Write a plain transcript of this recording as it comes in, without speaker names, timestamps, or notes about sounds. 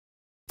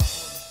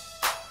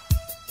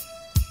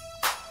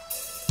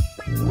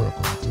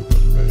Welcome to the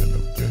man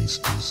of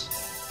gangsters.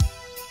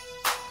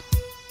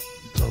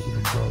 Talking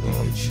about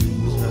all you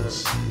raw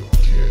seal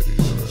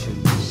caddies,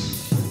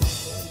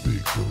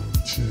 big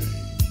gold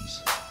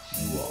chains,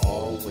 You were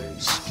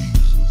always,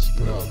 skeezers,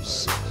 but I'm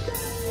saying,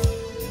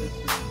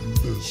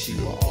 she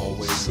will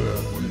always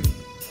love you.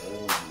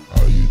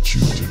 how you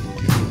choose to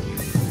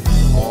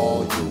get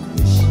All your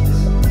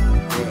wishes,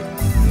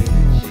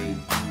 everything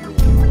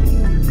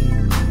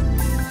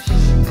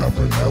I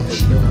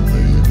pronounce you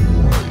man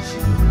and wife,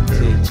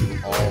 married to the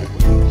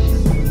always.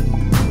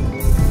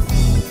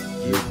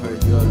 Give her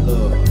your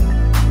love,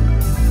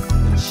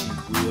 and she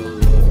will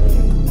love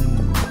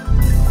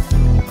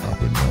you. I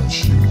pronounce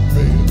you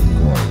man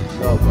and wife,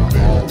 Love her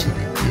married to the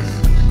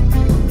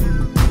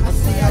game. I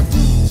say I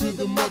do to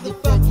the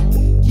motherfucking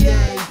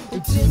game.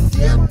 Until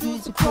death do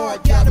us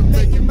apart, gotta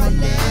make it my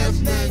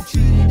last name.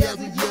 Treated as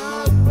a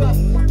young buck,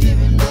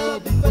 giving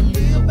love. If I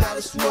live by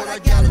the sword, I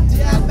gotta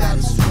die by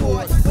the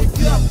sword.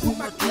 Wake up with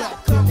my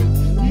clock coming,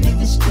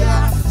 niggas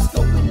die,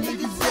 scoping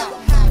niggas out.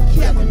 High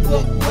Kevin,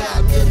 look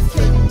wild,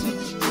 dedicated to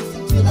the streets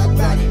until I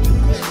ride it the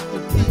rest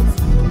of peace.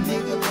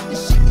 Nigga,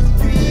 this shit is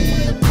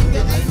real,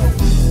 nigga. Ain't no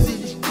peace in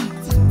the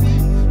streets, it's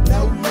beef. No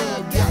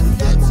love, got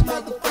nuts,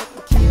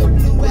 motherfucker, kill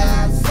blue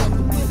eyes,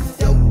 sucker with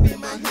dope in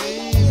my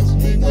hands,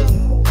 nigga.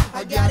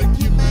 I gotta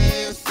get my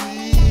ass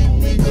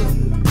in, nigga.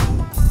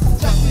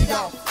 Top it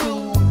off,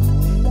 fool.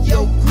 Yo,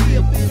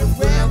 crib been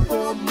around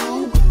for a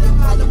move. The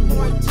hollow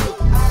point took,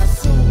 I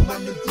assume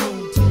I'm the groom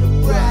to the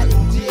bride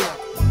and death.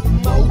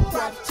 More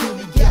props to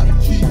me, gotta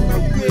keep my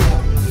real.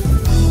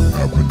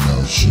 I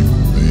pronounce you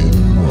man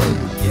and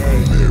wife,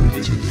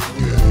 married to the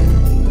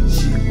game.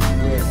 She will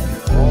love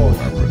you all.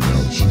 I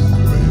pronounce you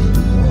man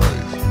and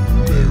wife,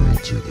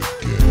 married to the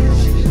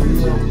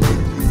game.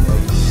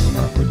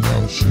 I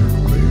pronounce you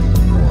man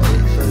and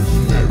wife,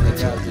 married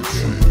to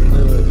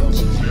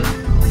the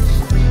game.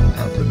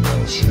 I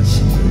pronounce you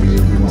man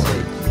and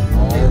wife,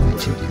 married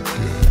to the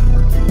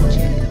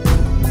game.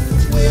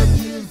 12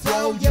 years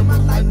old, yeah, my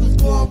life was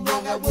going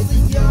wrong. I was a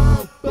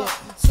young buck,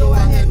 so I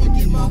had to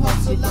get my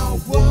hustle on.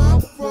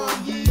 Run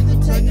from you, either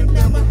take it,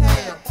 never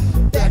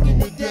have. Back in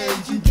the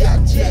days, you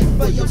got jacked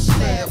for your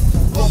slab.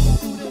 Walking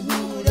through the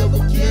hood of a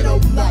ghetto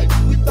life.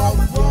 We thought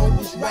wrong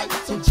was right,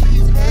 so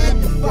G's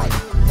had to fight.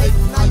 Late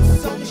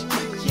nights on the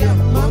street, yeah,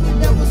 mama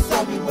never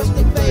saw me. Watch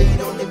the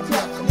fade on the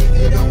clock,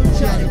 nigga, don't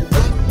try to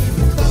fuck me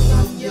because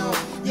I'm young.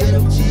 Yeah,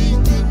 them G's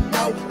didn't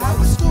know I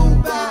was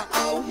schooled by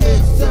old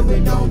heads,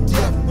 serving on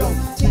death row.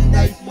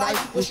 Teenage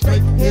life was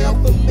straight hell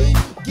for me.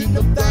 Getting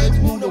them things,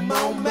 moved them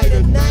on, made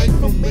a name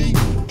for me.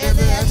 And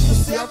I asked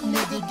myself,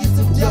 nigga, get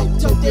some dope,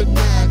 tote that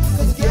nine.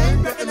 Cause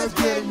game recognize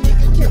good nigga.